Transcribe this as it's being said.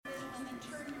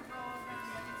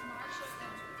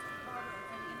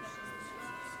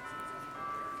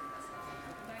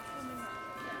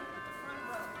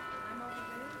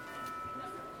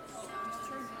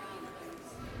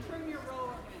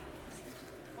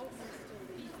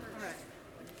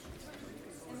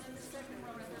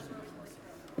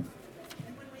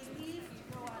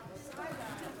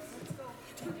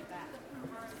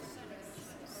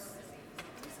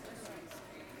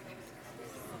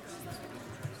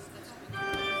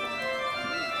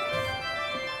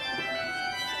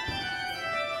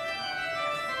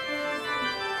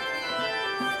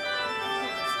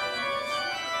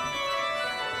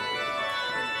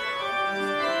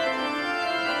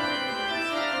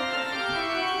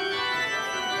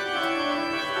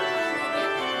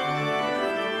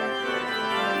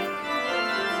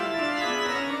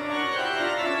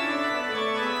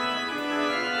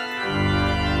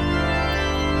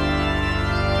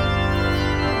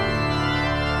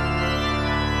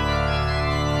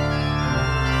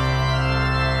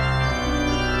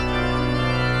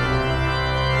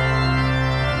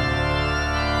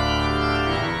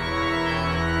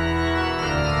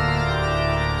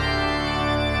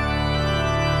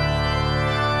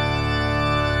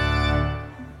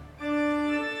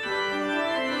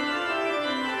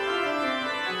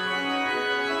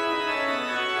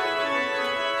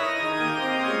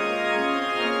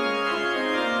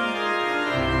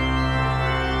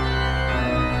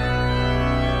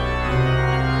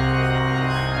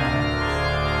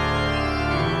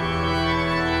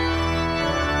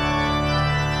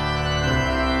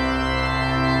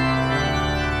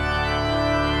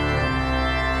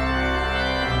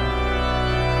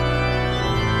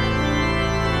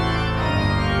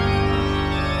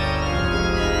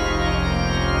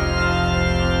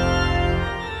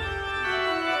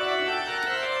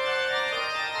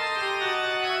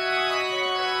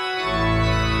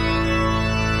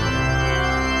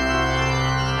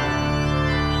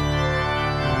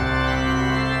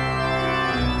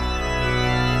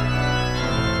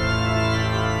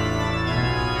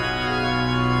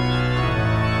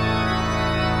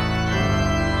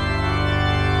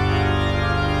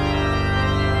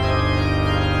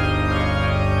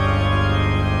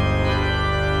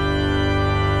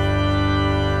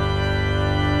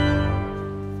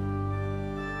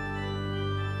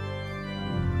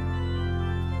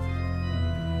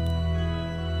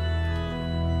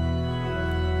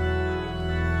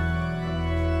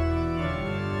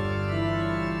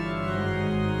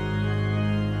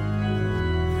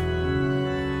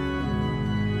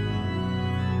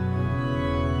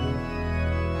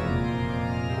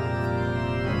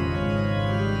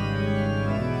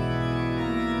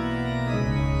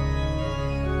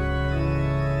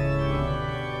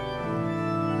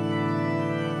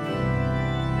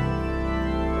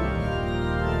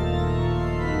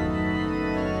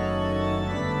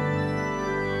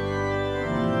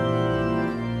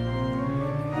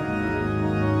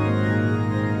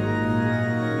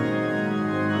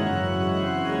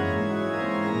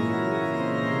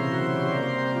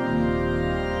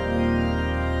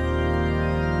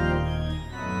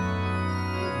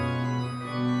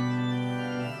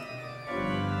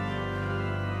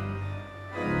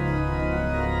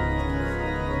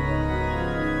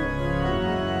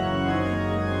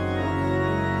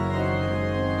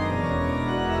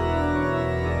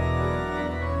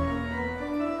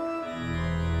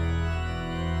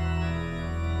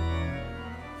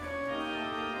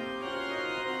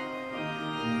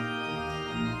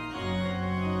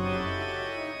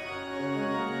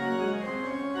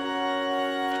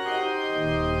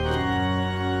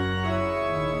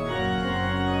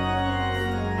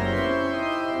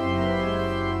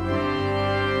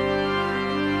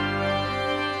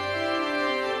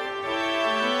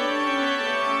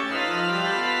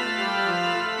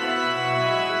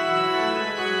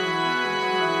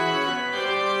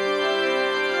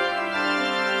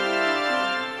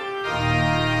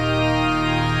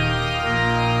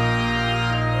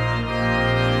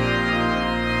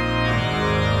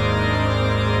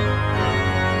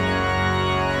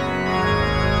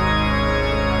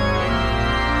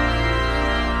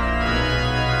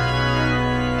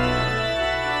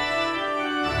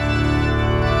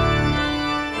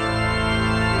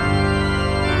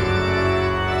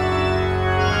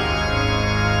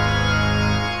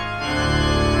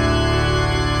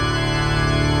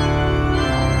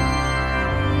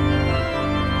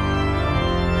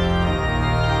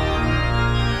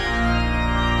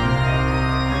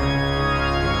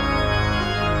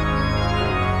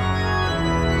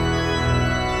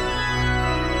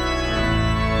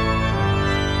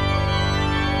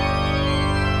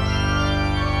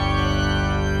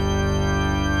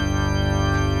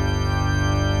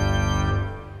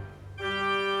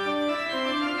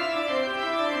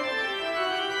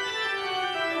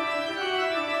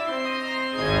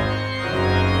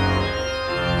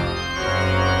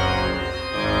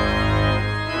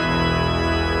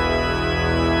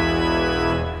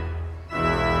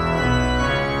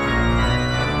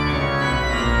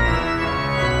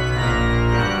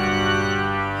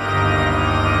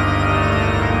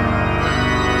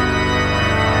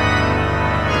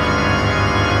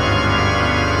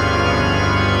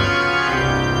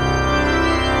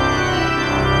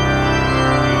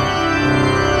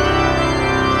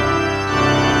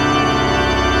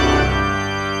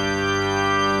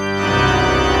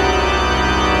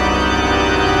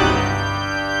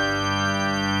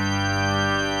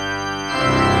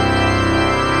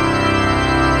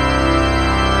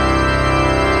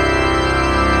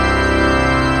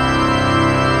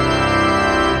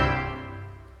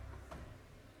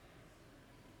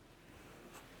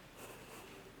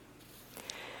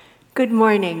Good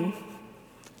morning.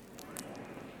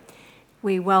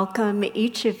 We welcome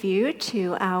each of you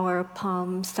to our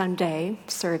Palm Sunday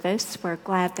service. We're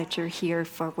glad that you're here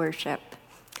for worship.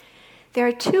 There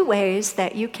are two ways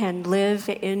that you can live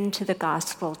into the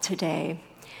gospel today.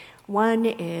 One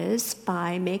is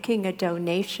by making a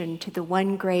donation to the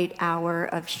One Great Hour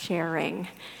of Sharing.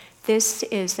 This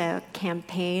is a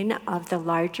campaign of the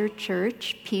larger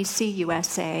church,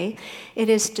 PCUSA. It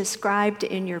is described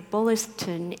in your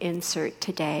bulletin insert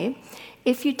today.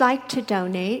 If you'd like to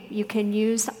donate, you can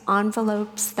use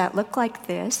envelopes that look like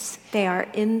this. They are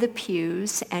in the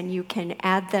pews, and you can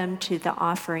add them to the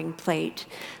offering plate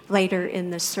later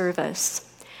in the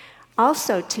service.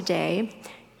 Also today,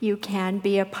 you can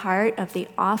be a part of the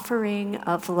offering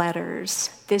of letters.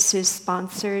 This is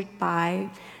sponsored by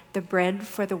the Bread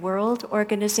for the World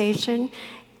organization.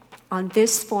 On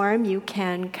this form, you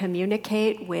can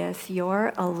communicate with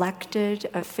your elected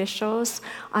officials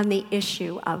on the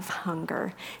issue of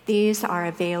hunger. These are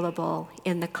available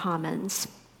in the Commons.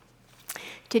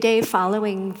 Today,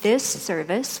 following this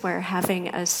service, we're having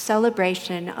a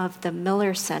celebration of the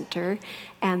Miller Center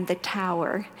and the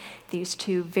Tower, these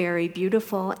two very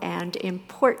beautiful and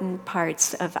important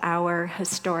parts of our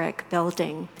historic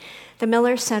building. The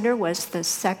Miller Center was the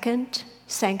second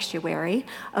sanctuary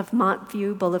of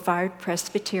Montview Boulevard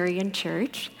Presbyterian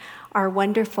Church. Our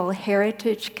wonderful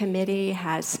Heritage Committee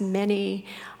has many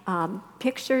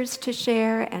pictures to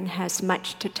share and has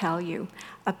much to tell you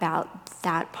about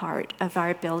that part of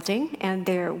our building, and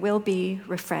there will be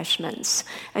refreshments.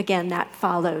 Again, that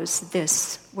follows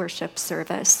this worship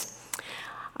service.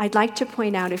 I'd like to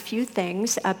point out a few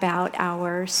things about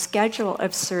our schedule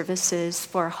of services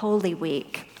for Holy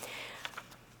Week.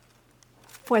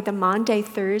 For the Maundy,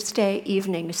 Thursday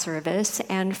evening service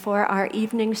and for our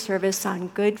evening service on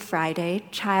Good Friday,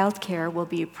 childcare will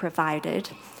be provided.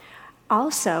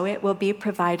 Also, it will be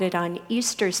provided on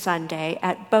Easter Sunday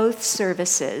at both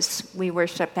services. We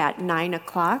worship at 9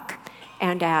 o'clock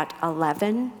and at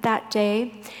 11 that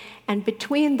day. And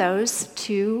between those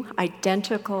two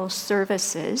identical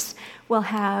services, we'll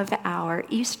have our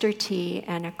Easter tea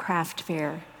and a craft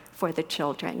fair for the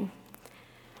children.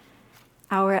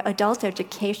 Our adult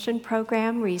education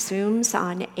program resumes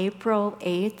on April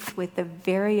 8th with a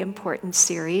very important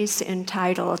series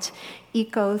entitled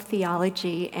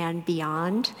Eco-Theology and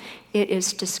Beyond. It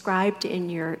is described in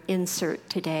your insert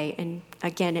today, and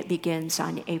again, it begins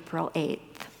on April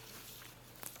 8th.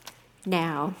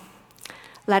 Now,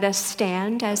 let us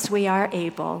stand as we are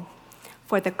able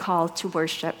for the call to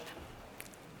worship.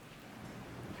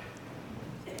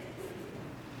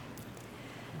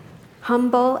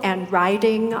 Humble and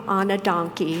riding on a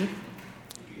donkey,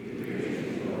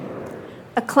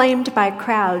 acclaimed by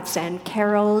crowds and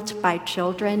caroled by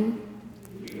children,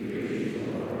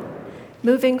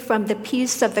 moving from the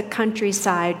peace of the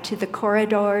countryside to the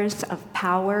corridors of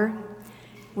power,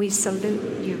 we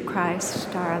salute you,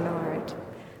 Christ our Lord.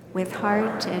 With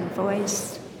heart and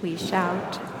voice, we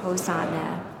shout,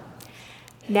 Hosanna.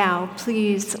 Now,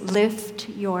 please lift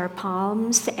your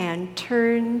palms and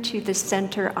turn to the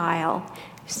center aisle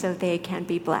so they can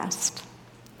be blessed.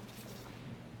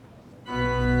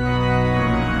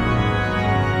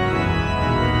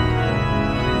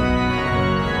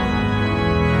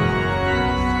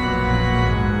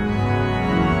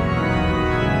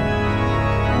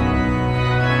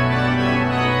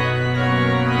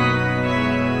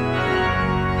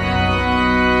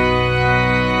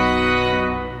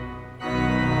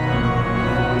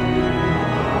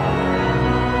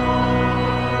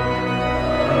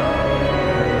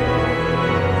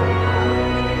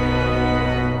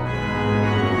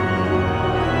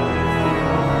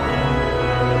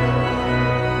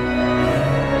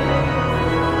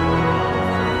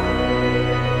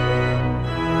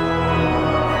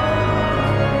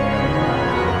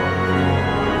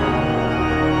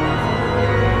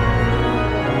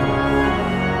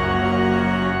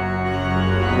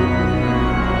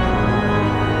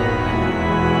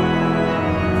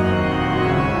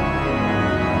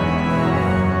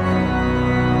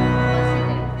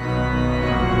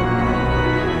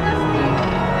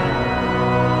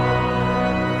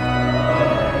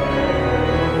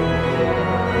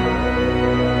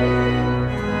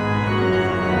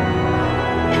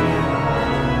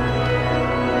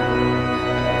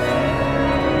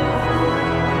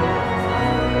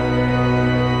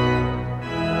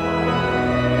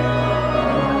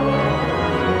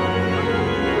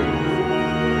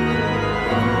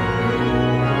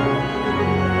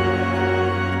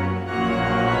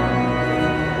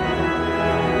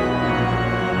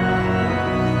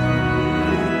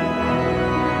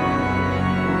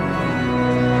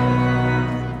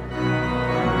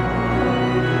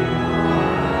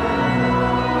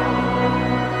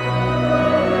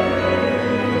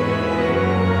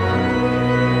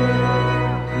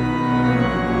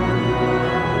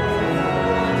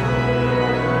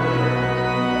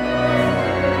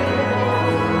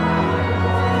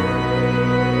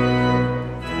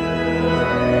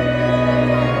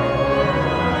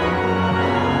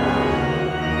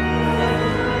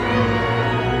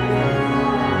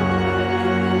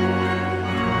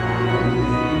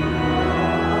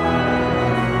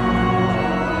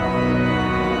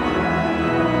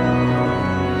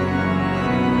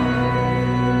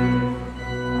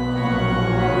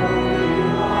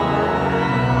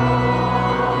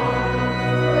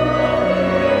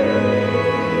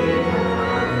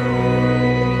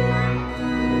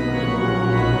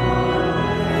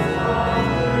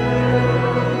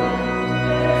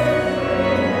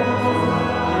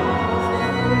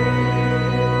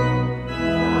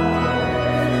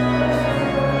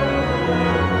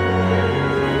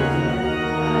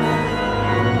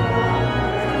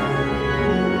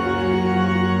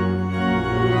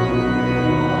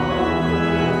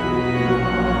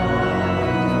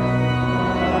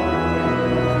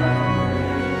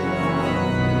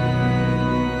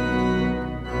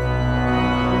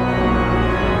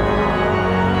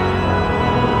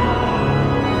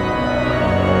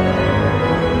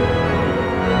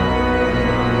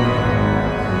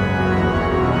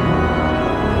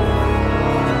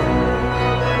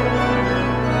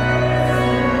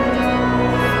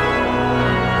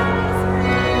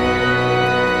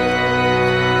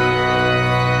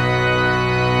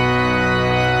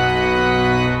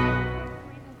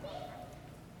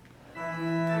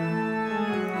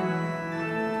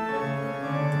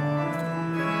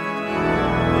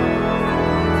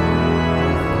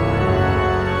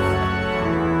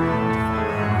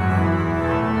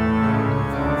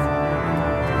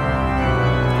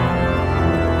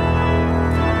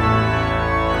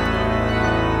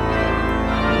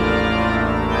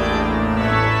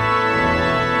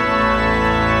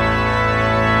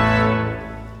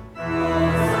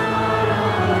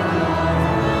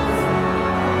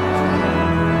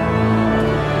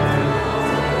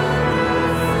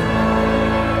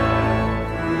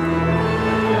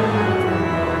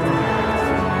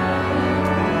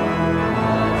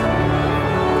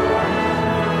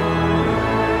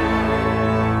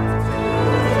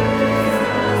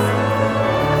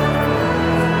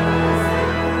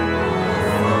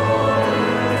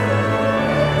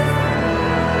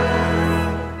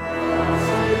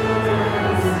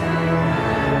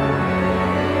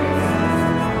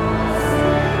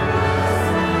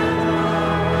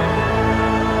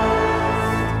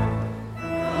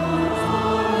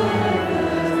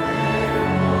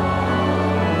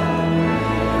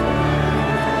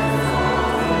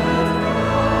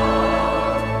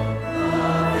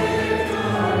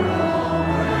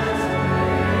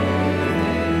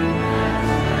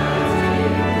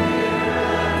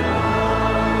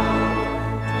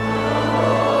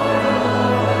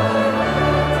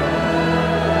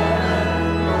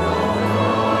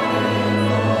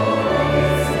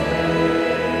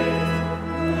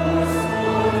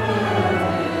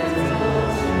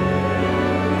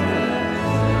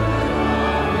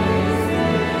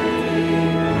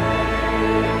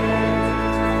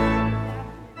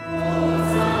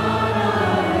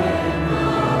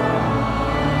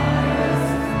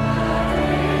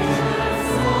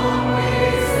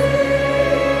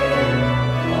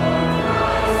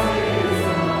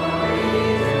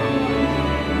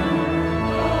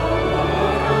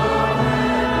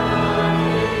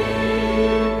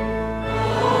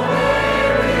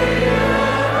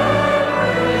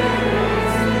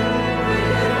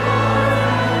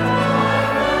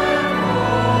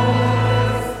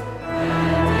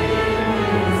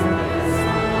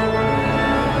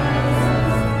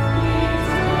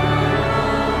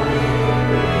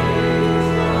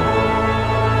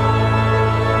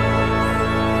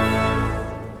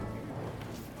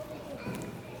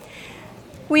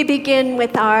 We begin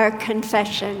with our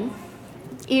confession.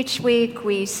 Each week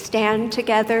we stand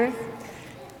together,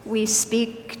 we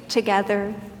speak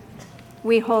together,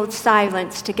 we hold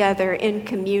silence together in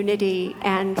community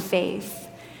and faith.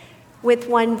 With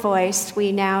one voice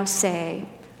we now say,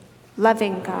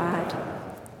 loving God,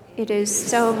 it is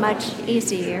so much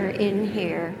easier in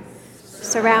here,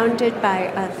 surrounded by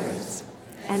others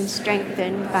and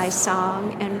strengthened by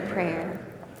song and prayer,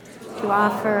 to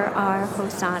offer our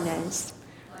hosannas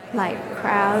like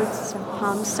crowds on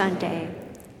Palm Sunday.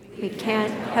 We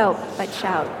can't help but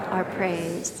shout our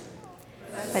praise.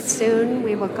 But soon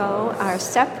we will go our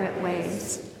separate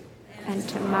ways, and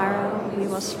tomorrow we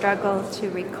will struggle to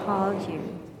recall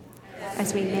you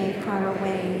as we make our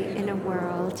way in a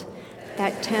world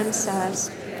that tempts us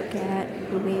to forget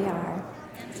who we are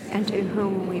and to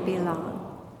whom we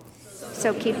belong.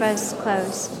 So keep us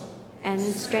close and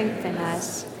strengthen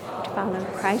us to follow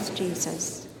Christ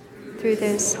Jesus through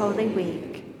this holy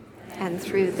week and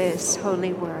through this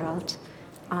holy world.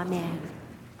 Amen.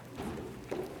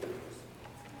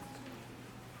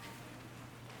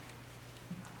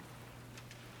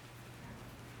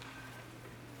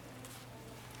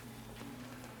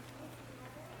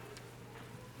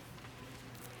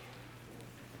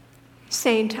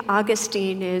 St.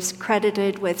 Augustine is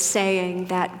credited with saying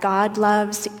that God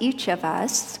loves each of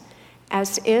us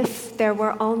as if there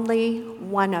were only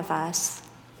one of us.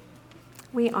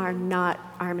 We are not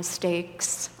our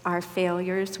mistakes, our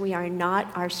failures. We are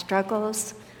not our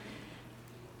struggles.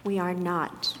 We are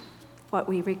not what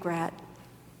we regret.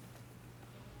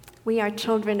 We are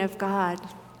children of God,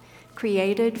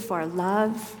 created for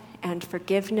love and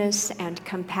forgiveness and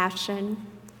compassion.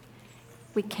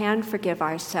 We can forgive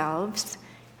ourselves.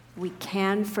 We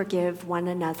can forgive one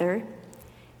another.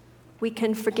 We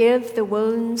can forgive the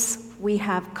wounds we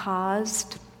have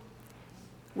caused.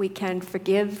 We can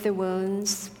forgive the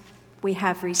wounds we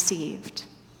have received.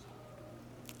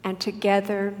 And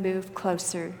together move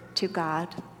closer to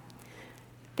God.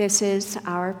 This is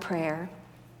our prayer.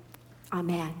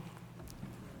 Amen.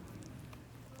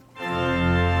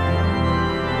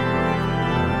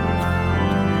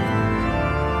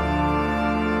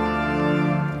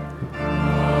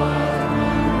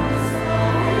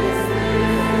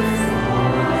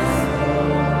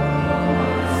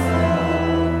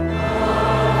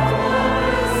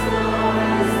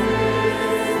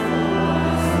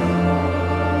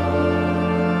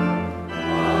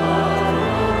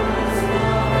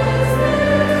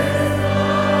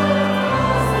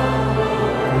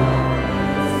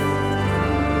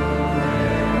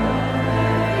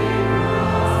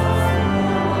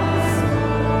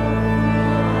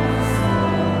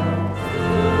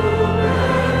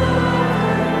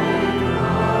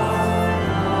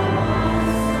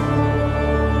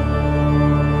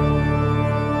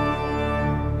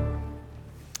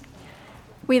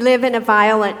 We live in a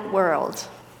violent world.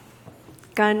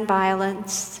 Gun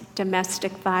violence,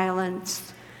 domestic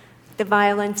violence, the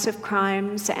violence of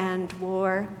crimes and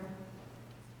war.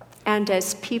 And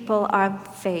as people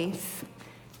of faith,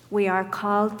 we are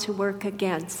called to work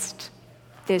against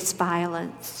this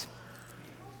violence.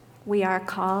 We are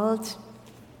called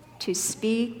to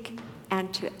speak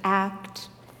and to act,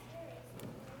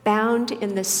 bound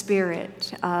in the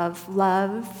spirit of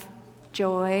love,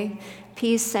 joy,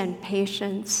 peace and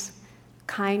patience,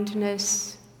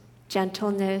 kindness,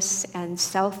 gentleness, and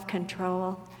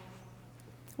self-control.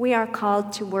 We are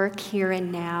called to work here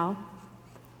and now,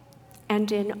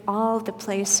 and in all the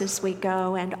places we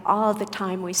go and all the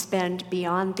time we spend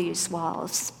beyond these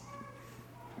walls.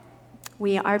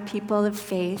 We are people of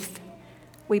faith.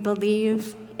 We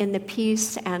believe in the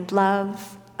peace and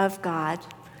love of God.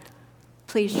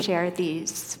 Please share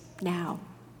these now.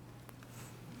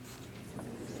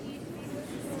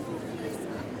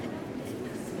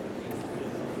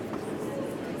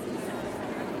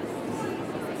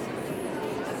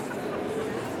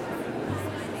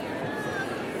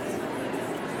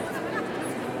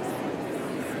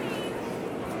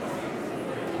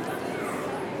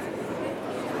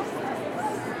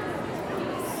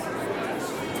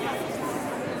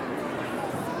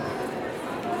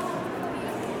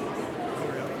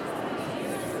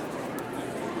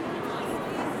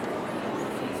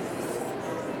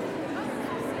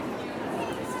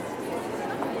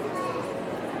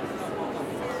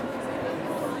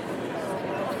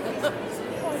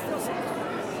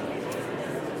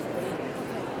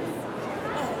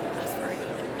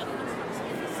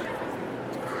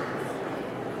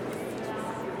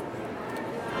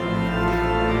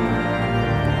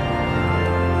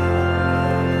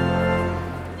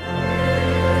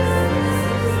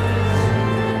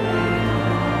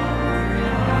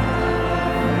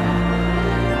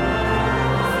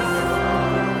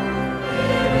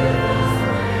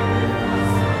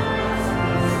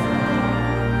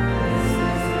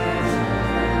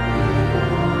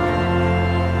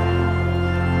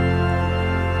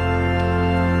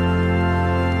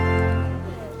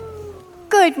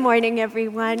 morning,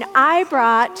 everyone. I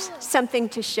brought something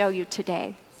to show you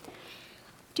today.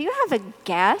 Do you have a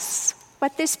guess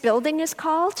what this building is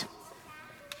called?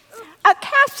 A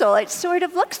castle. It sort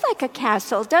of looks like a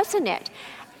castle, doesn't it?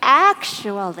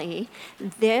 Actually,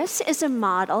 this is a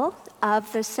model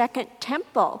of the Second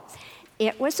Temple.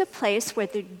 It was a place where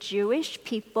the Jewish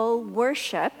people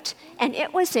worshiped, and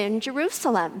it was in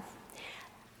Jerusalem.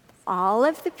 All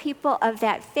of the people of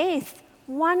that faith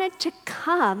wanted to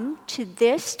come to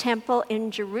this temple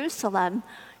in Jerusalem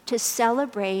to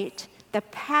celebrate the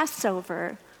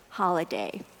Passover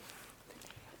holiday.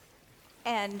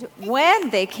 And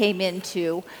when they came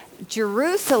into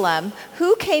Jerusalem,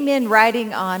 who came in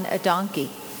riding on a donkey?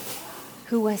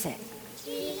 Who was it?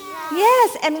 Jesus.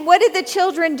 Yes, and what did the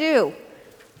children do?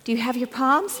 Do you have your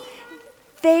palms?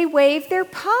 They waved their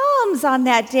palms on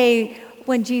that day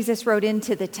when Jesus rode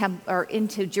into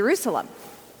into Jerusalem.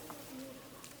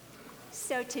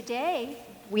 So today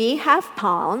we have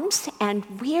palms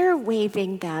and we're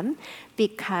waving them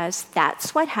because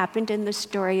that's what happened in the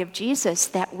story of Jesus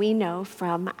that we know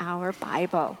from our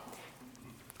Bible.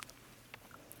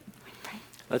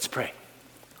 Let's pray.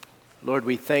 Lord,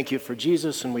 we thank you for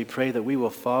Jesus, and we pray that we will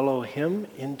follow him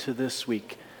into this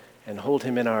week and hold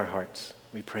him in our hearts.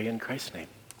 We pray in Christ's name.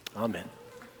 Amen.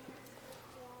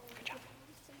 Good job.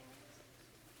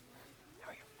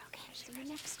 How are you? Okay, see you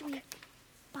next week.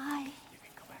 Bye. You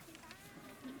can go back.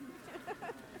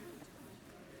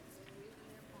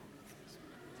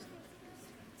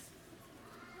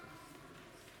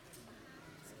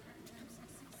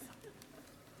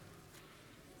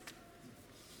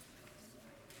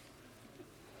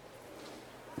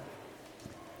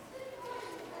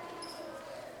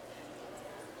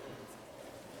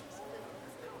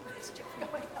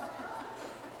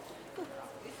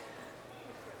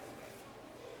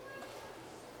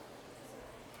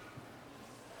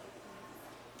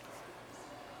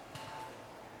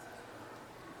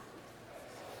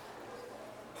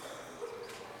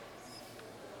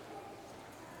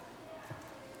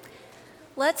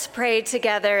 Let's pray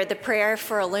together the prayer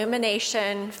for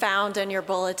illumination found in your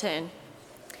bulletin.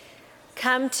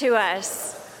 Come to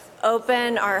us,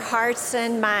 open our hearts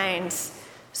and minds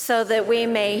so that we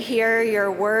may hear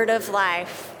your word of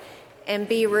life and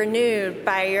be renewed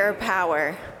by your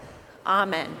power.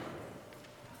 Amen.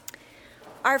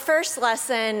 Our first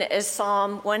lesson is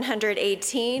Psalm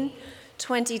 118,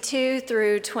 22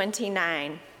 through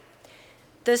 29.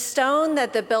 The stone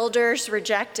that the builders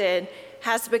rejected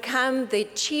has become the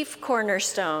chief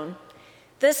cornerstone.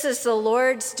 This is the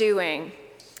Lord's doing.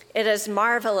 It is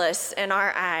marvelous in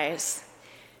our eyes.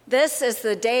 This is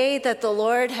the day that the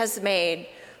Lord has made.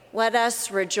 Let us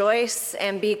rejoice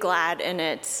and be glad in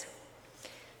it.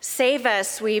 Save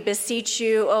us, we beseech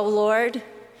you, O Lord.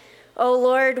 O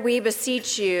Lord, we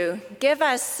beseech you, give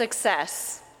us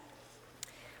success.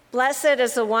 Blessed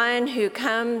is the one who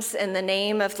comes in the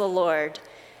name of the Lord.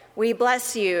 We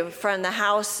bless you from the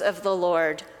house of the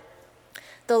Lord.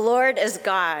 The Lord is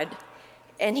God,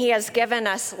 and he has given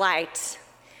us light.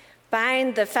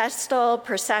 Bind the festal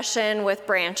procession with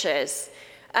branches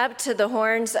up to the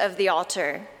horns of the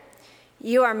altar.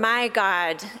 You are my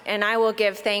God, and I will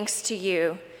give thanks to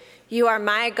you. You are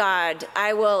my God,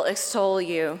 I will extol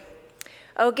you.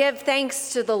 Oh, give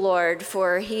thanks to the Lord,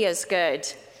 for he is good,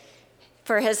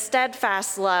 for his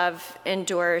steadfast love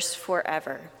endures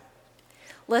forever.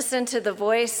 Listen to the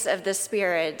voice of the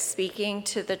Spirit speaking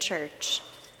to the church.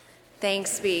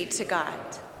 Thanks be to God.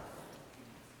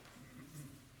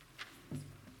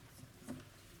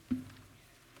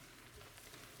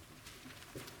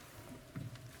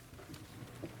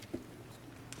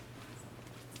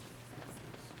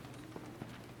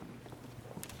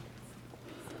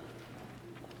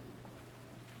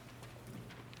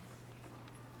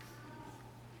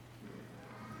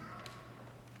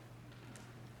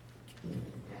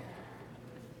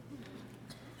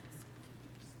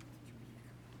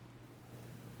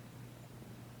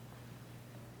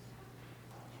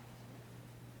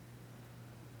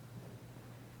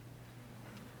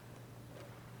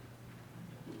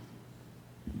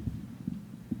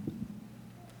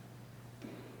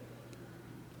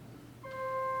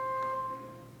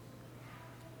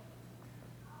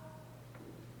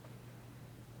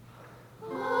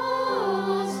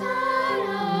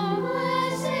 Hosanna,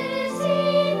 blessed is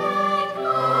he.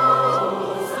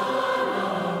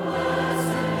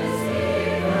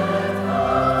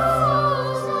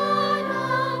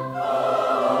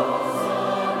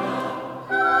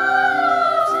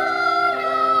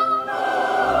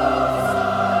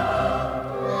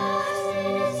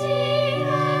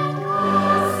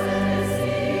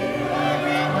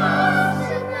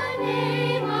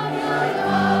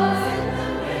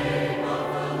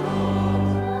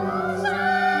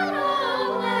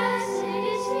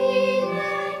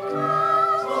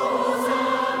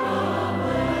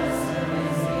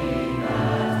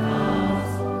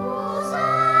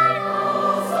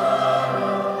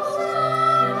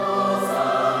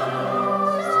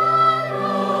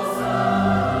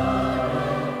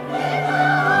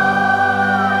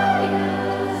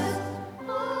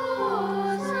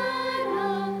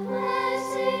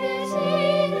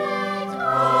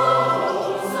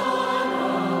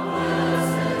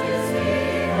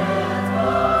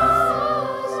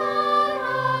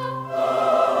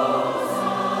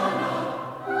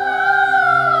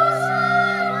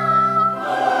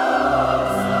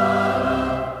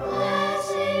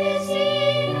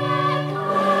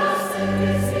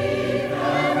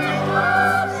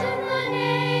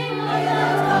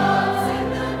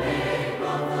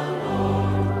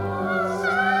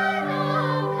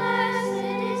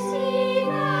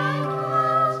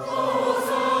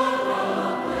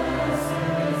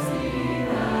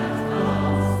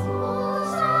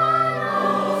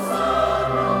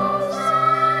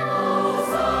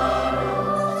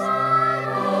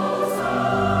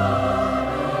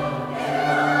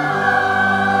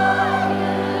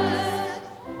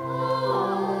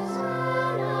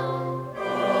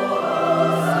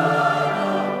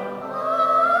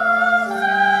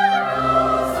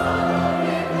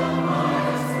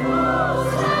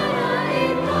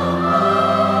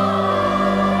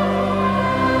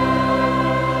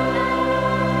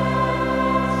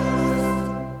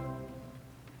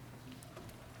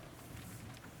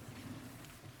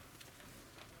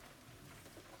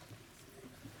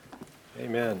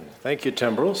 Thank you,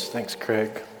 Timbrels. Thanks,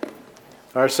 Craig.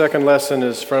 Our second lesson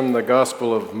is from the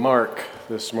Gospel of Mark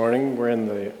this morning. We're in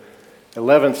the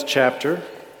 11th chapter,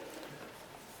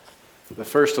 the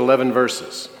first 11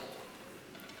 verses.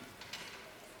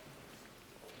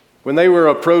 When they were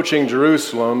approaching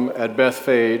Jerusalem at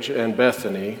Bethphage and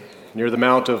Bethany, near the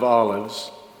Mount of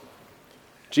Olives,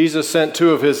 Jesus sent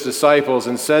two of his disciples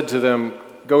and said to them,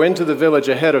 "Go into the village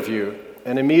ahead of you,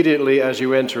 and immediately as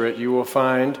you enter it, you will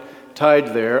find tied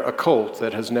there a colt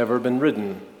that has never been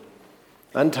ridden.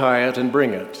 Untie it and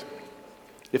bring it.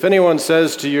 If anyone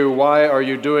says to you, 'Why are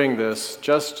you doing this?'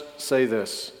 just say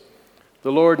this,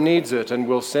 'The Lord needs it and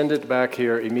will send it back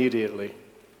here immediately.'"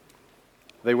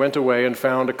 They went away and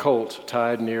found a colt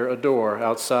tied near a door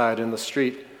outside in the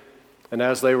street. And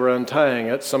as they were untying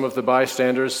it, some of the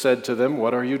bystanders said to them,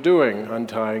 "What are you doing,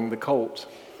 untying the colt?"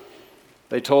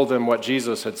 They told them what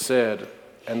Jesus had said,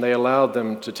 and they allowed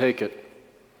them to take it.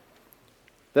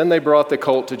 Then they brought the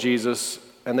colt to Jesus,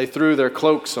 and they threw their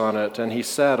cloaks on it, and he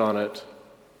sat on it.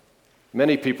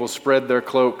 Many people spread their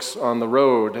cloaks on the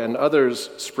road, and others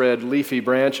spread leafy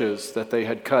branches that they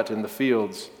had cut in the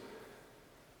fields.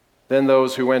 Then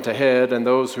those who went ahead and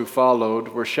those who followed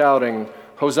were shouting,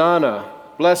 "Hosanna!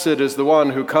 Blessed is the one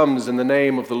who comes in the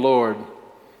name of the Lord.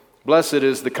 Blessed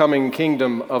is the coming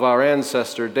kingdom of our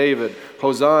ancestor David.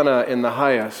 Hosanna in the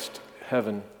highest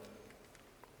heaven."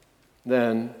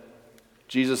 Then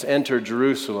Jesus entered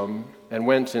Jerusalem and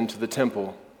went into the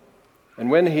temple.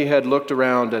 And when he had looked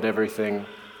around at everything,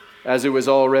 as it was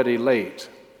already late,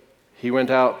 he went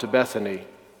out to Bethany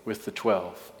with the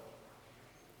 12.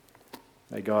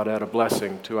 May God add a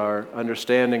blessing to our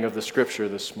understanding of the Scripture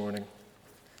this morning.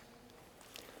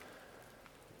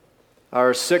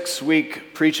 Our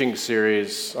 6-week preaching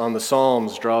series on the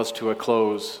Psalms draws to a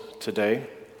close today.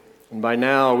 And by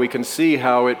now we can see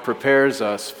how it prepares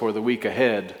us for the week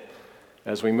ahead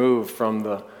as we move from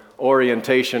the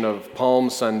orientation of Palm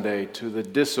Sunday to the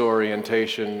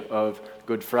disorientation of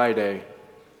Good Friday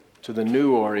to the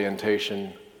new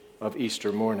orientation of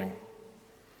Easter morning.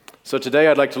 So today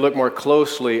I'd like to look more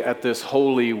closely at this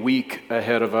holy week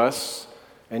ahead of us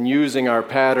and using our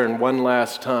pattern one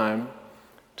last time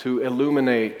to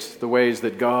illuminate the ways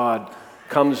that God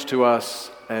comes to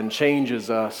us and changes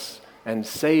us and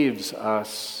saves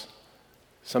us,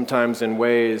 sometimes in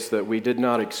ways that we did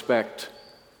not expect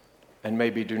and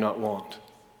maybe do not want.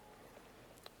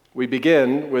 We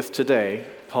begin with today,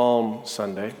 Palm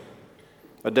Sunday,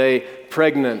 a day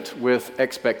pregnant with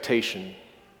expectation.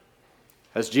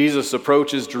 As Jesus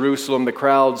approaches Jerusalem, the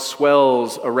crowd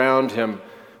swells around him.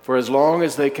 For as long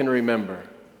as they can remember,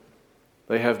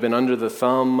 they have been under the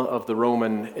thumb of the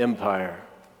Roman Empire.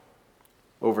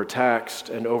 Overtaxed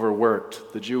and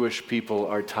overworked, the Jewish people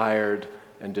are tired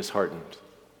and disheartened.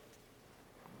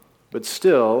 But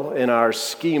still, in our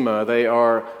schema, they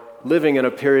are living in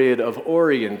a period of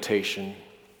orientation.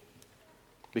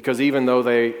 Because even though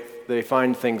they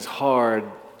find things hard,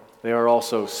 they are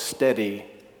also steady.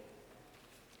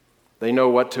 They know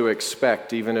what to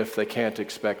expect, even if they can't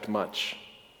expect much.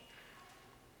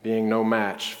 Being no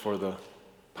match for the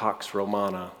Pax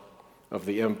Romana of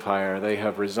the empire, they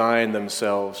have resigned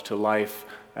themselves to life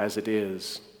as it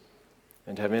is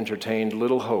and have entertained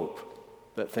little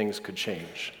hope that things could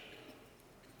change.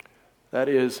 That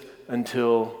is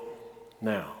until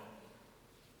now.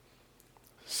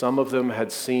 Some of them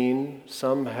had seen,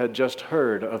 some had just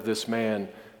heard of this man,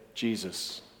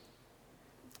 Jesus,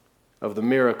 of the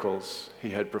miracles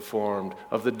he had performed,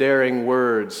 of the daring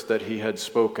words that he had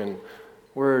spoken,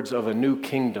 words of a new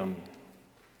kingdom,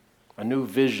 a new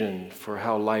vision for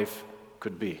how life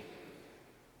could be.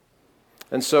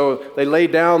 And so they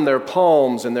laid down their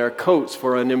palms and their coats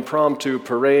for an impromptu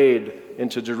parade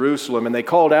into Jerusalem, and they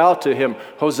called out to him,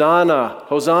 "Hosanna,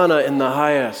 Hosanna in the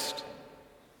highest."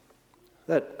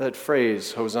 That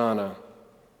phrase, Hosanna,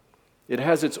 it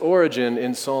has its origin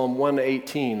in Psalm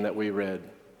 118 that we read.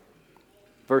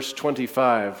 Verse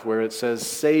 25, where it says,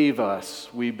 "Save us,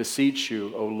 we beseech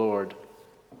you, O Lord."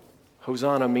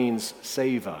 Hosanna means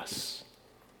save us.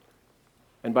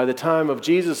 And by the time of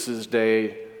Jesus'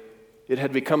 day, it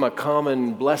had become a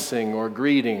common blessing or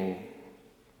greeting,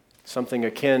 something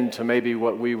akin to maybe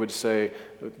what we would say,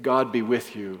 "God be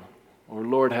with you," or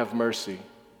 "Lord have mercy."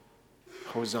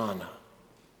 Hosanna.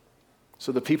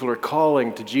 So the people are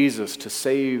calling to Jesus to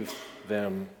save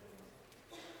them.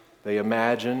 They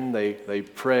imagine, they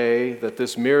pray that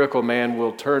this miracle man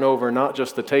will turn over not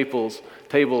just the tables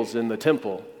in the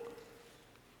temple,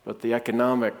 but the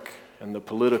economic and the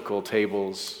political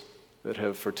tables that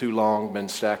have for too long been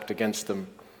stacked against them.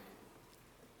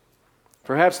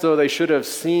 Perhaps, though, they should have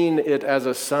seen it as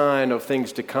a sign of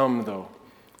things to come, though.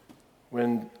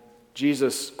 When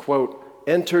Jesus, quote,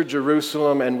 entered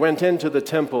Jerusalem and went into the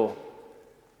temple,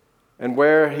 and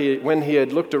when he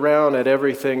had looked around at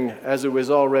everything, as it was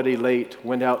already late,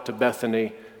 went out to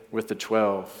Bethany with the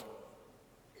 12.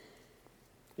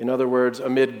 In other words,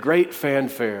 amid great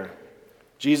fanfare,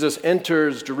 Jesus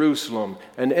enters Jerusalem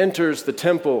and enters the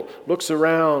temple, looks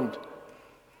around,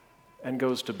 and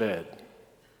goes to bed.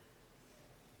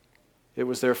 It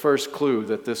was their first clue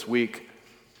that this week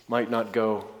might not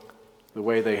go the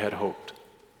way they had hoped.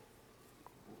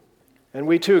 And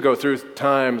we too go through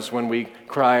times when we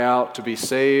cry out to be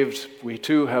saved. We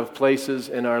too have places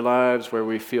in our lives where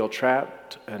we feel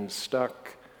trapped and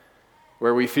stuck,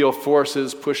 where we feel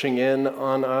forces pushing in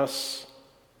on us.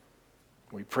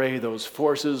 We pray those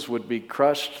forces would be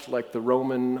crushed like the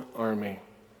Roman army.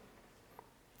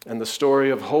 And the story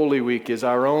of Holy Week is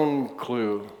our own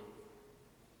clue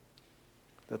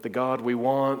that the God we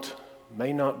want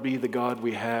may not be the God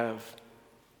we have,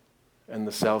 and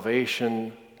the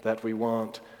salvation that we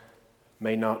want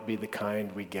may not be the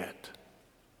kind we get.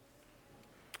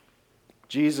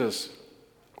 Jesus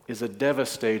is a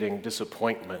devastating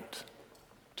disappointment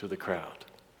to the crowd.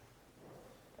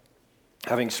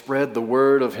 Having spread the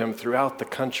word of him throughout the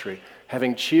country,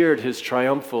 having cheered his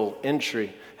triumphal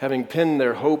entry, having pinned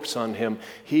their hopes on him,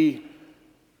 he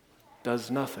does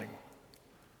nothing.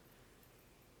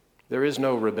 There is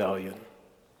no rebellion.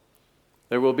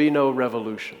 There will be no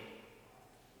revolution.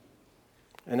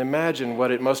 And imagine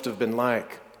what it must have been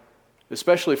like,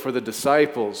 especially for the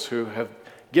disciples who have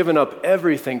given up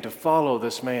everything to follow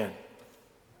this man,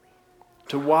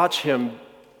 to watch him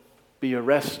be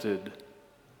arrested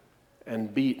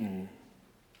and beaten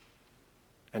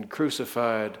and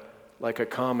crucified like a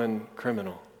common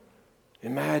criminal.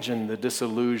 Imagine the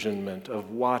disillusionment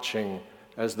of watching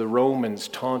as the Romans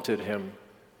taunted him,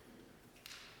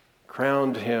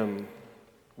 crowned him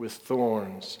with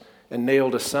thorns, and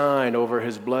nailed a sign over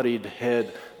his bloodied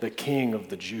head, "The King of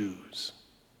the Jews."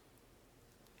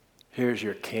 Here's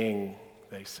your king,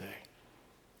 they say.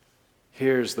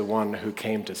 Here's the one who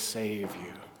came to save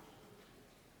you.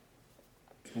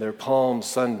 Their Palm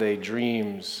Sunday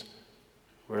dreams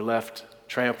were left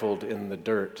trampled in the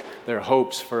dirt. Their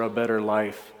hopes for a better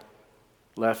life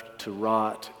left to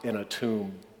rot in a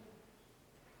tomb.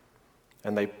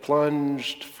 And they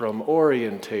plunged from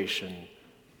orientation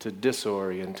to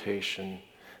disorientation.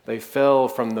 They fell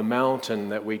from the mountain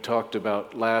that we talked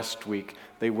about last week.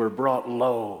 They were brought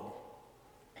low,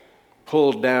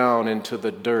 pulled down into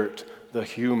the dirt, the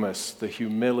humus, the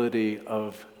humility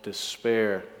of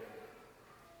despair.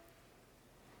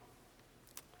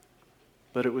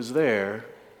 But it was there,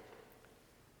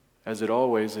 as it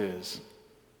always is,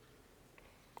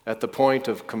 at the point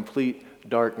of complete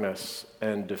darkness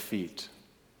and defeat,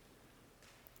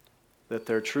 that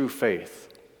their true faith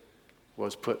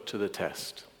was put to the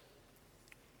test.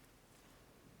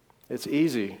 It's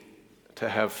easy to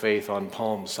have faith on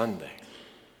Palm Sunday.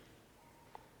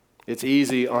 It's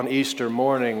easy on Easter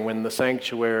morning when the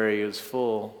sanctuary is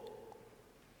full.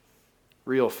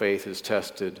 Real faith is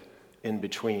tested in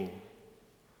between.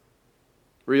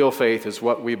 Real faith is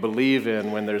what we believe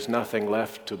in when there's nothing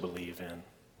left to believe in.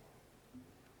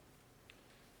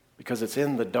 Because it's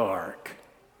in the dark,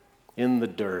 in the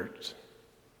dirt,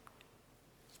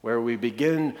 where we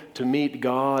begin to meet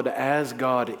God as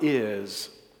God is,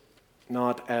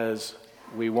 not as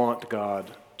we want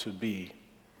God to be.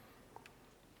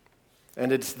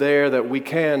 And it's there that we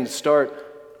can start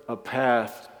a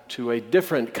path to a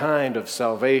different kind of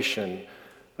salvation,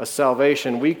 a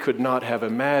salvation we could not have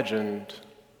imagined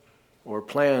or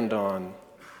planned on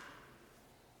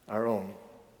our own.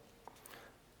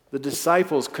 The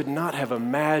disciples could not have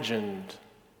imagined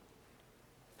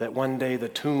that one day the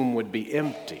tomb would be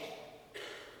empty.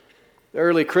 The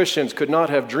early Christians could not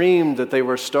have dreamed that they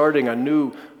were starting a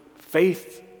new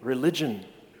faith religion.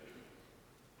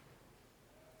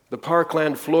 The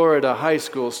Parkland, Florida high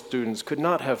school students could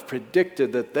not have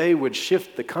predicted that they would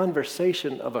shift the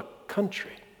conversation of a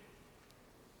country.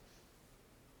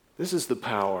 This is the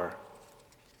power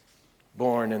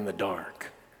born in the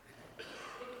dark,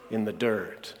 in the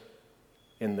dirt,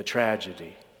 in the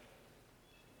tragedy.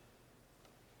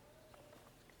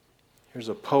 Here's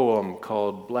a poem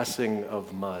called Blessing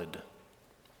of Mud.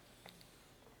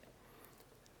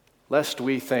 Lest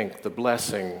we think the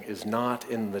blessing is not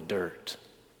in the dirt.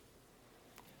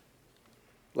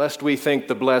 Lest we think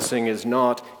the blessing is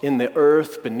not in the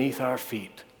earth beneath our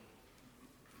feet.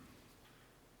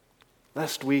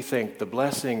 Lest we think the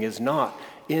blessing is not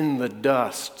in the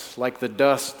dust, like the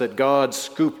dust that God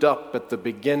scooped up at the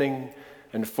beginning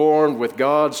and formed with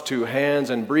God's two hands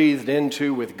and breathed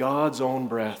into with God's own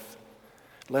breath.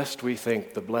 lest we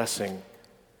think the blessing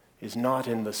is not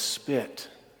in the spit,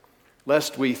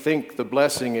 lest we think the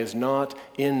blessing is not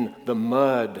in the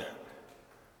mud,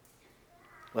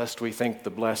 lest we think the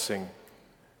blessing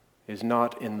is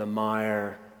not in the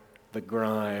mire, the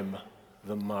grime,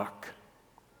 the muck.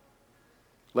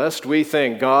 Lest we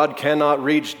think God cannot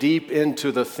reach deep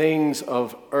into the things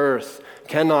of earth,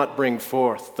 cannot bring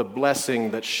forth the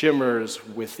blessing that shimmers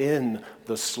within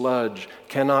the sludge,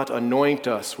 cannot anoint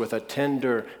us with a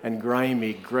tender and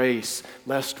grimy grace,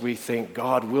 lest we think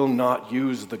God will not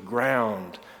use the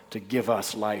ground to give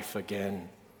us life again,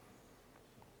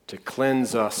 to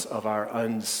cleanse us of our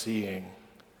unseeing,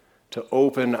 to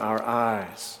open our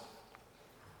eyes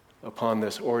upon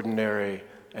this ordinary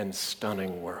and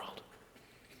stunning world.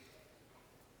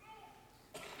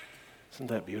 Isn't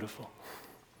that beautiful?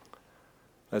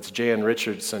 That's Jan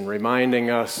Richardson reminding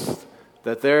us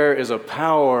that there is a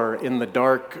power in the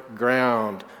dark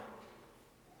ground.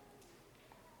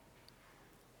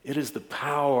 It is the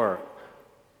power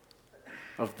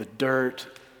of the dirt,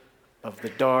 of the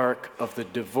dark, of the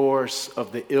divorce,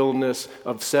 of the illness,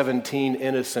 of 17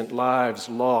 innocent lives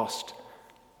lost,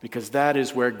 because that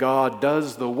is where God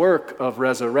does the work of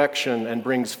resurrection and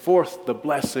brings forth the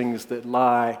blessings that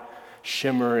lie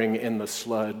shimmering in the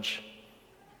sludge.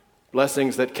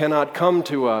 Blessings that cannot come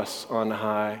to us on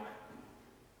high.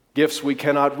 Gifts we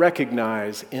cannot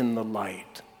recognize in the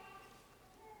light.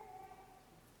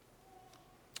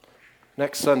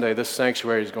 Next Sunday, this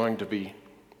sanctuary is going to be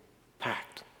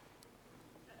packed.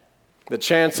 The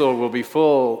chancel will be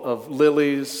full of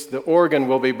lilies. The organ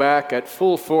will be back at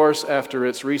full force after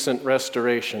its recent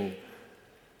restoration.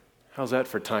 How's that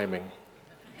for timing?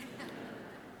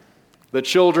 The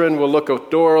children will look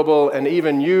adorable, and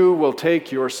even you will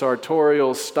take your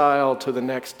sartorial style to the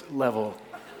next level.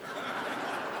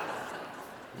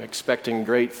 I'm expecting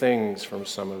great things from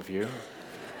some of you.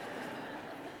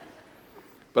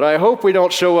 But I hope we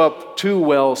don't show up too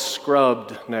well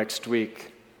scrubbed next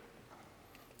week,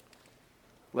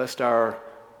 lest our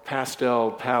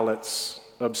pastel palettes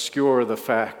obscure the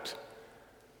fact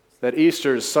that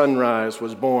Easter's sunrise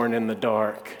was born in the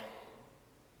dark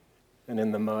and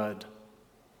in the mud.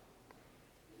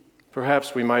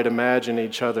 Perhaps we might imagine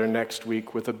each other next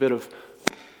week with a bit of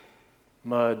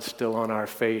mud still on our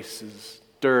faces,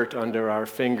 dirt under our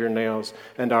fingernails,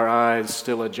 and our eyes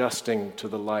still adjusting to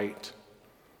the light.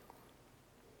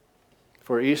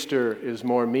 For Easter is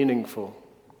more meaningful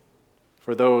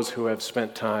for those who have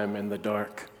spent time in the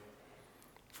dark,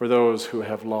 for those who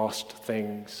have lost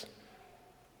things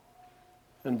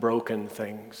and broken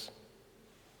things,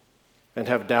 and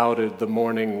have doubted the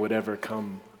morning would ever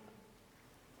come.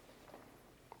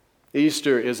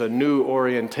 Easter is a new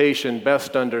orientation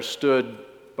best understood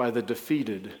by the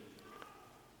defeated,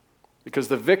 because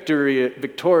the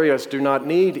victorious do not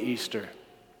need Easter.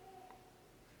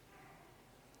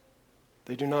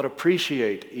 They do not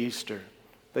appreciate Easter.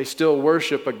 They still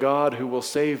worship a God who will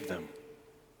save them.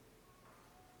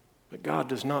 But God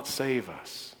does not save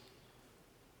us,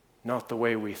 not the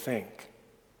way we think.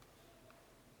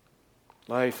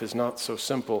 Life is not so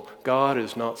simple. God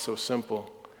is not so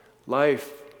simple.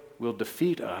 Life will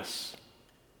defeat us,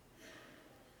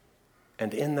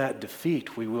 and in that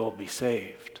defeat we will be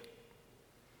saved.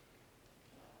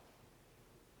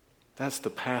 That's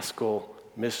the Paschal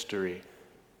mystery.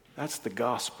 That's the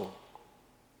gospel.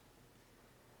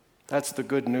 That's the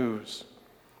good news.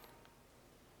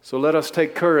 So let us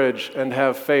take courage and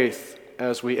have faith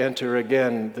as we enter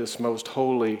again this most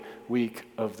holy week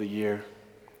of the year.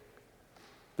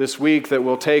 This week that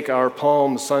will take our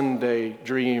Palm Sunday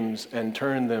dreams and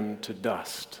turn them to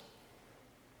dust.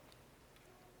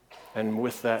 And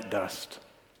with that dust,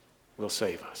 will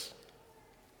save us.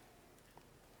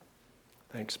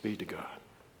 Thanks be to God.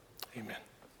 Amen.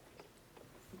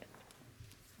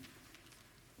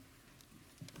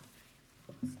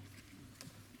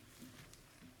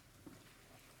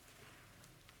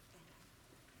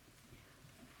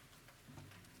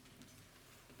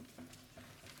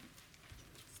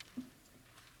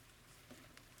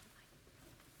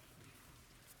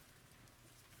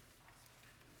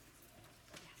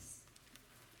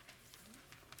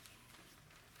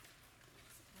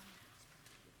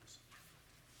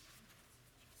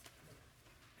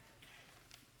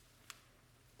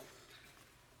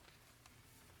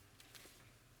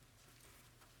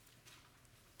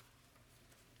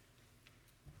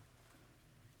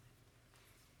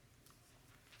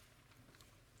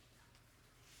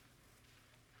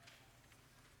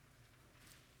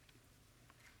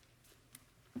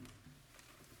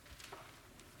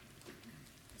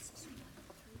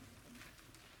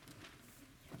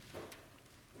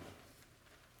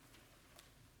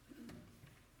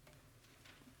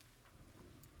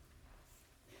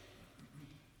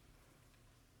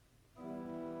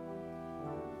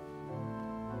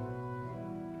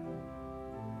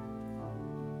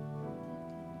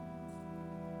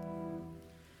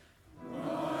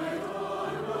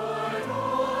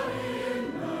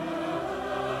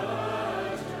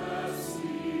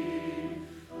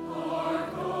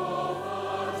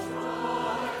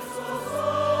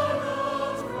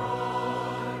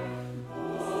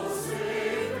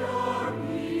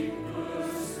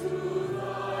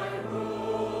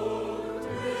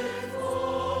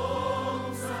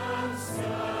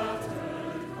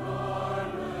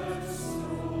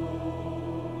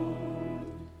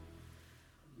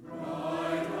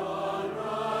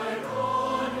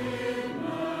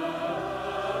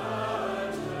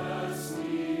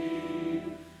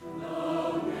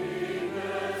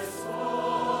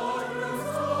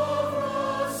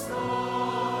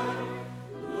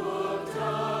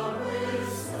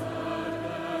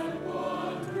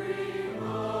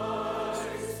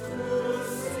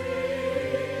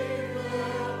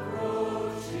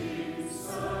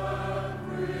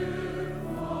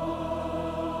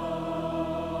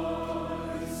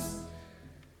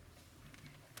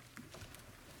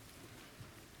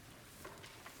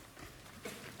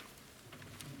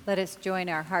 Let us join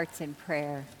our hearts in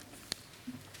prayer.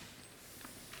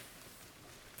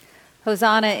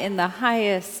 Hosanna in the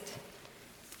highest.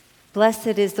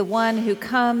 Blessed is the one who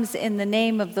comes in the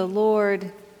name of the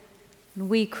Lord. And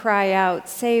we cry out,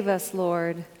 save us,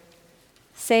 Lord.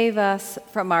 Save us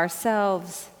from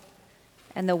ourselves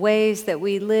and the ways that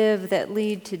we live that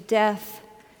lead to death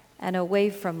and away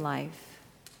from life.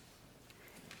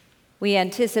 We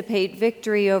anticipate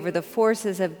victory over the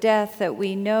forces of death that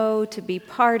we know to be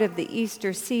part of the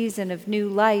Easter season of new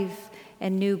life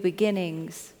and new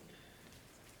beginnings.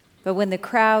 But when the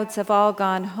crowds have all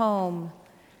gone home,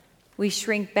 we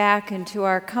shrink back into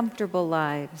our comfortable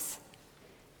lives,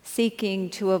 seeking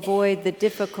to avoid the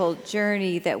difficult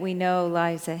journey that we know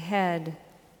lies ahead.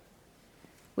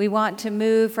 We want to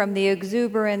move from the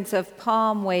exuberance of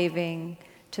palm waving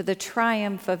to the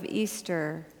triumph of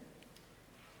Easter.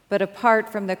 But apart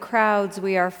from the crowds,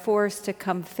 we are forced to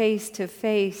come face to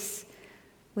face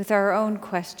with our own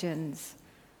questions,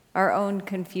 our own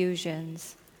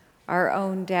confusions, our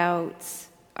own doubts,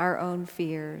 our own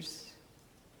fears.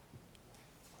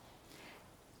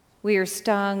 We are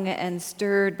stung and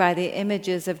stirred by the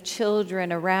images of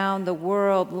children around the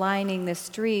world lining the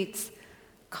streets,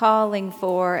 calling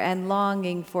for and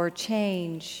longing for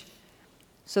change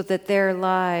so that their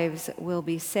lives will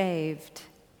be saved.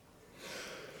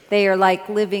 They are like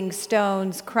living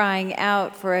stones crying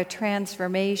out for a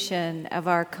transformation of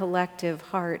our collective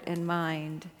heart and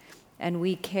mind, and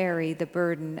we carry the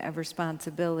burden of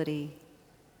responsibility.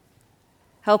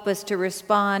 Help us to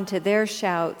respond to their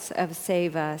shouts of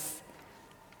save us.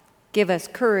 Give us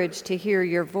courage to hear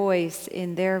your voice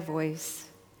in their voice.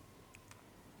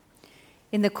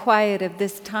 In the quiet of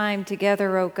this time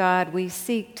together, O God, we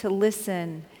seek to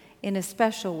listen in a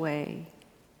special way.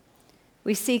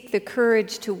 We seek the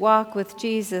courage to walk with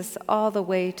Jesus all the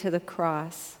way to the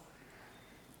cross.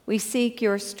 We seek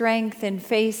your strength in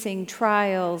facing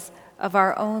trials of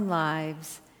our own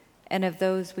lives and of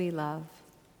those we love.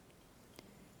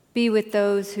 Be with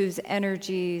those whose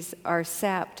energies are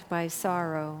sapped by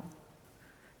sorrow,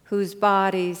 whose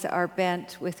bodies are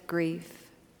bent with grief.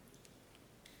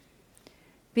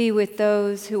 Be with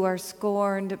those who are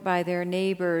scorned by their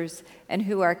neighbors and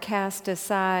who are cast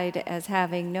aside as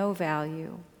having no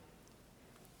value.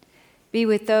 Be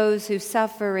with those who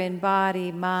suffer in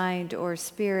body, mind, or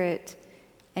spirit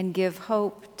and give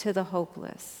hope to the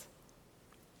hopeless.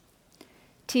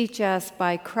 Teach us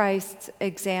by Christ's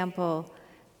example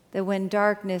that when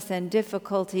darkness and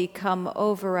difficulty come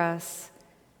over us,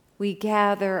 we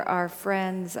gather our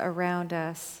friends around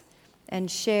us and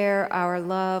share our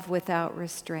love without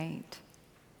restraint.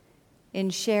 In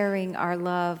sharing our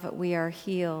love, we are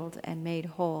healed and made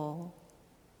whole.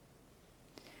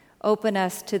 Open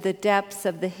us to the depths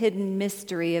of the hidden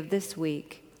mystery of this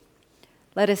week.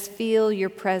 Let us feel your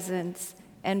presence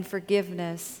and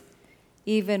forgiveness,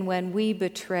 even when we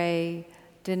betray,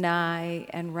 deny,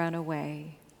 and run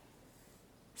away.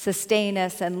 Sustain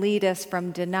us and lead us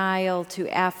from denial to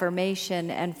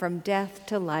affirmation and from death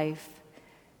to life.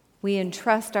 We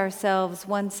entrust ourselves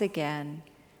once again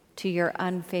to your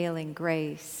unfailing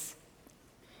grace.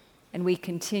 And we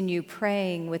continue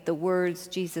praying with the words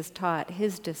Jesus taught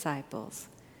his disciples,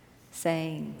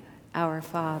 saying, Our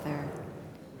Father,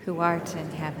 who art in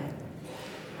heaven,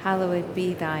 hallowed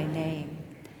be thy name.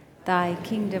 Thy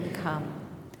kingdom come,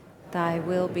 thy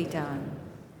will be done,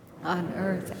 on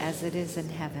earth as it is in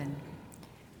heaven.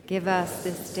 Give us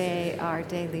this day our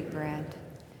daily bread,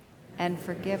 and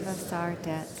forgive us our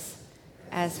debts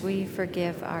as we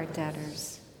forgive our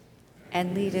debtors.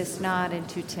 And lead us not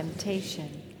into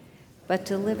temptation, but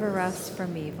deliver us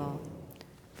from evil.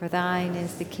 For thine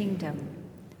is the kingdom,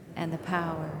 and the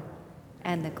power,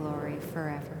 and the glory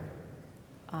forever.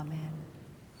 Amen.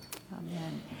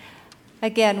 Amen.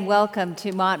 Again, welcome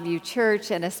to Montview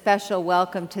Church, and a special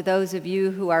welcome to those of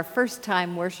you who are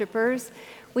first-time worshipers.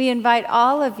 We invite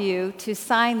all of you to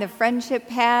sign the friendship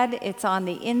pad. It's on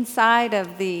the inside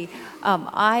of the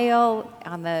aisle,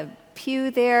 on the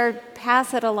pew there.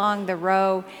 Pass it along the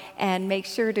row, and make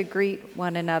sure to greet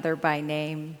one another by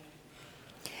name.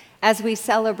 As we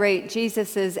celebrate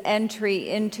Jesus' entry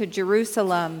into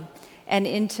Jerusalem and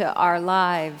into our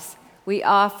lives, we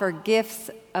offer gifts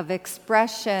of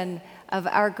expression of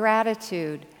our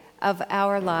gratitude, of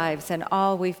our lives, and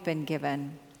all we've been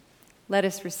given. Let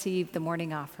us receive the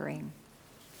morning offering.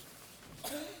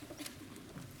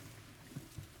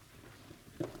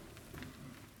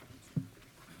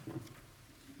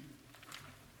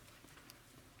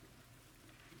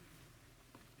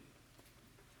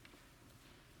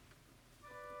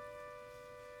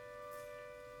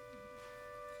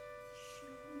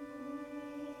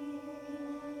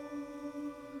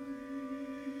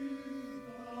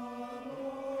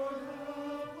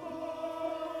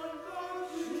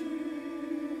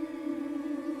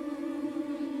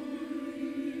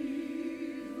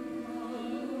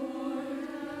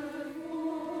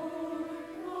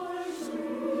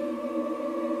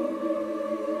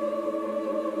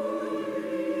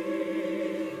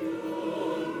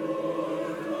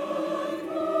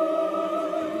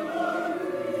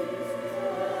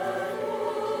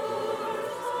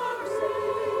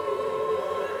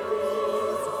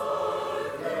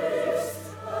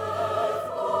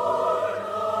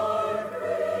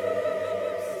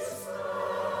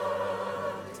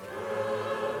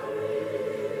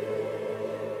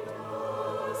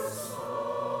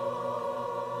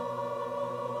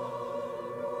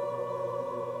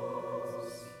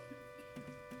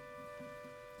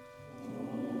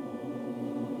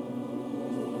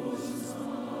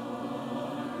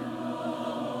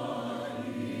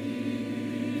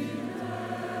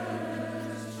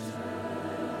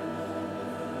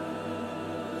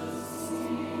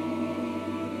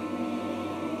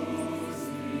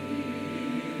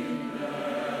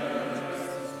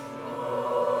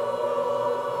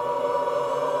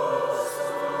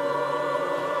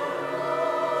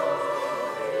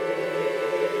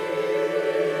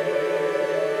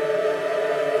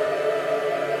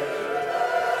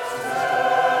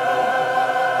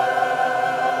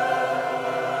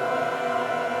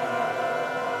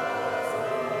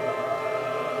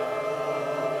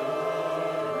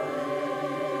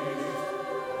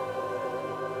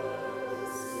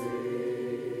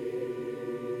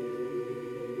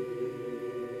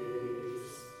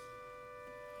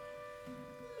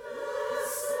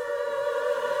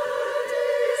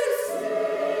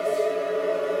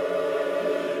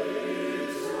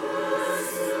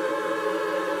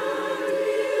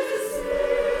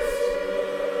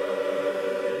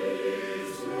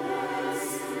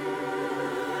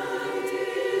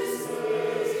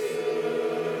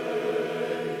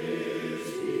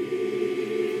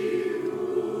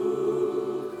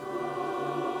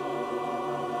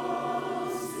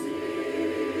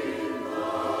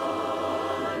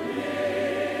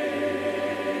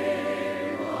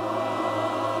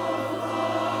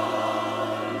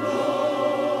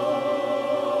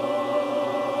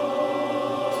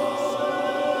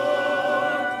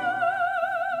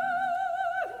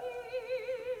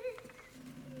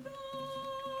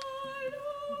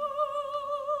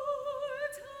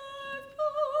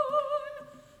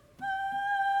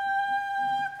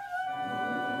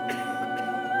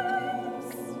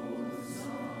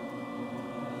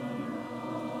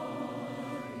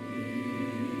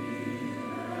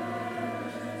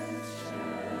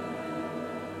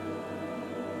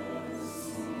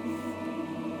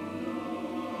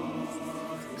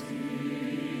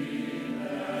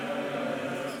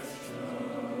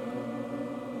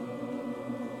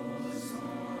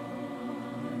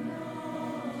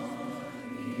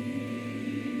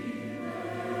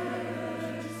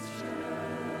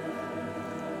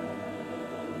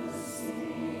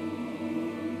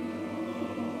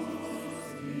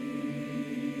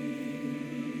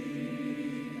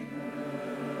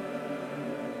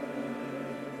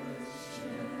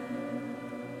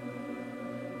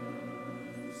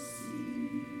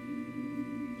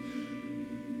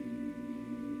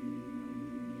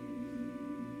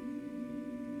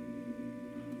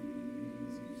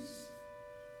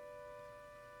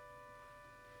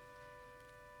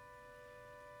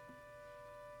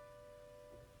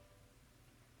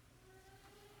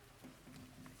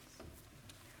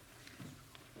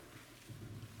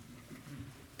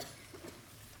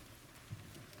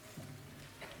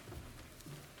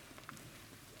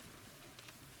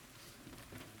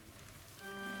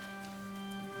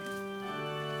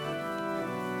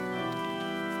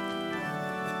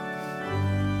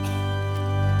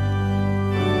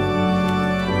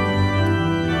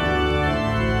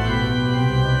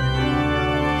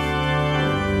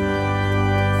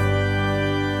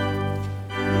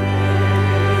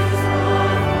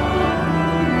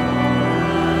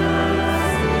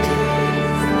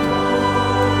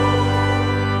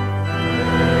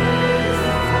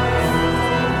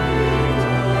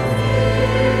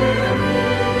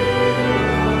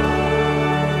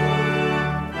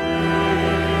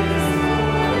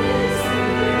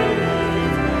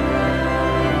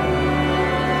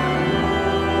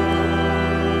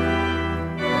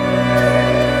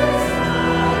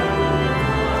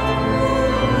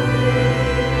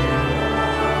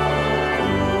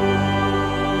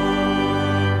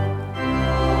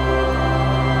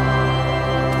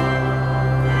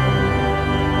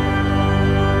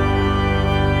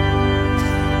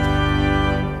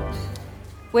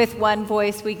 With one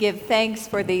voice we give thanks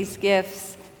for these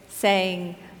gifts,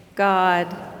 saying,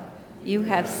 God, you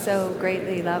have so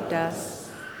greatly loved us,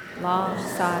 long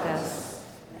sought us,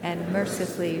 and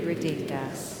mercifully redeemed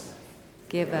us.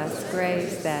 Give us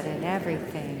grace that in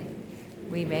everything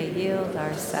we may yield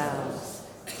ourselves,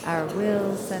 our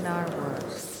wills and our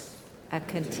works, a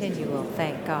continual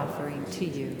thank offering to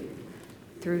you.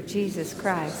 Through Jesus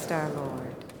Christ our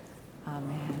Lord.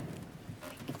 Amen.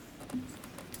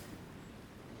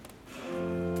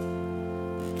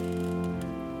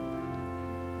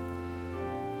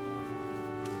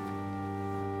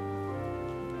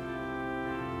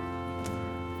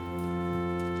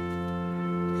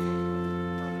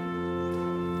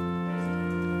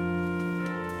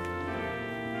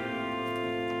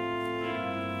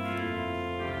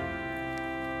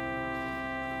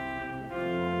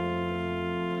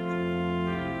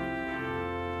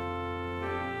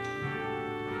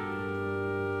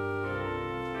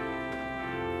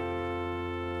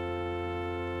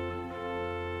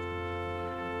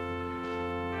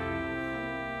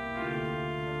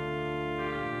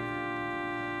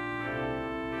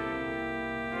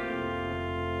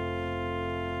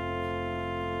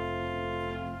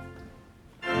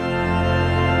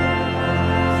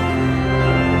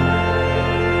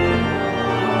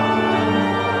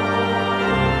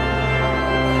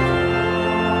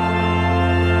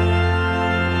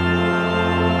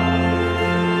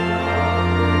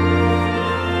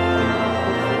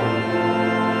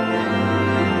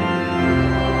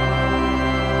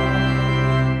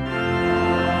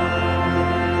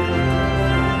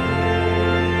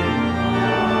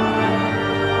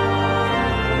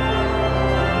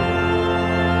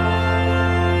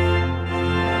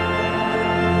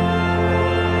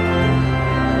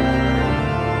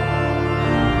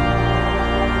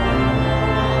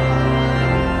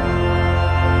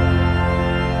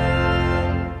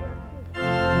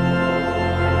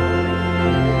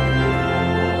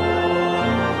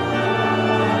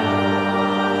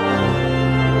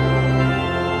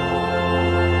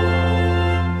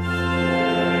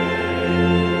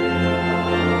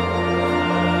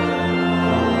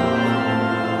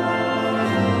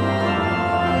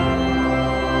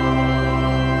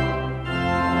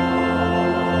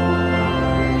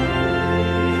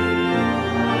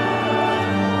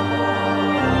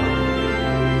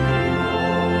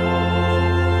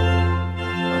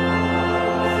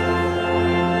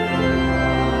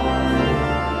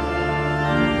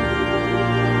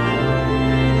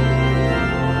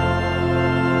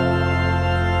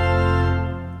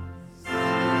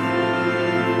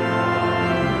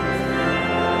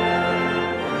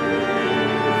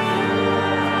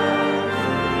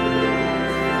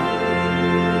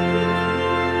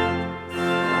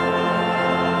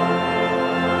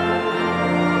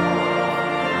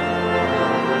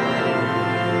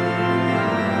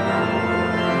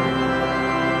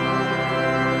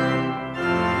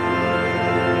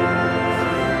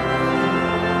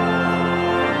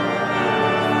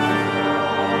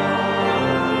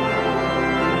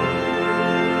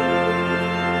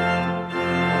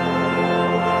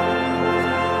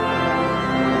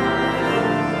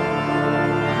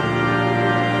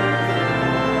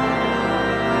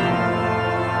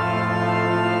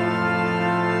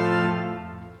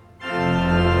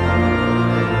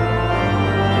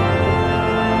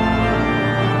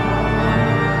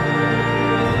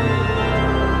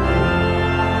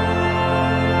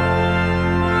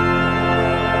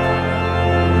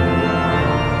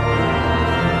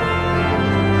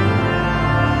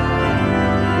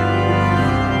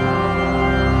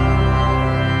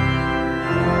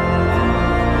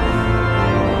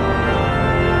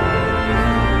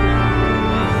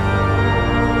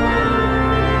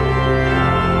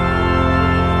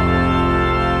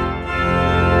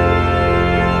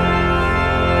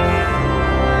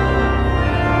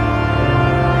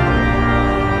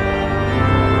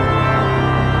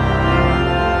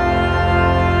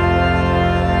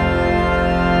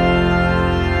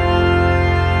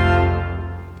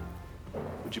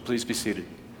 Please be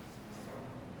seated.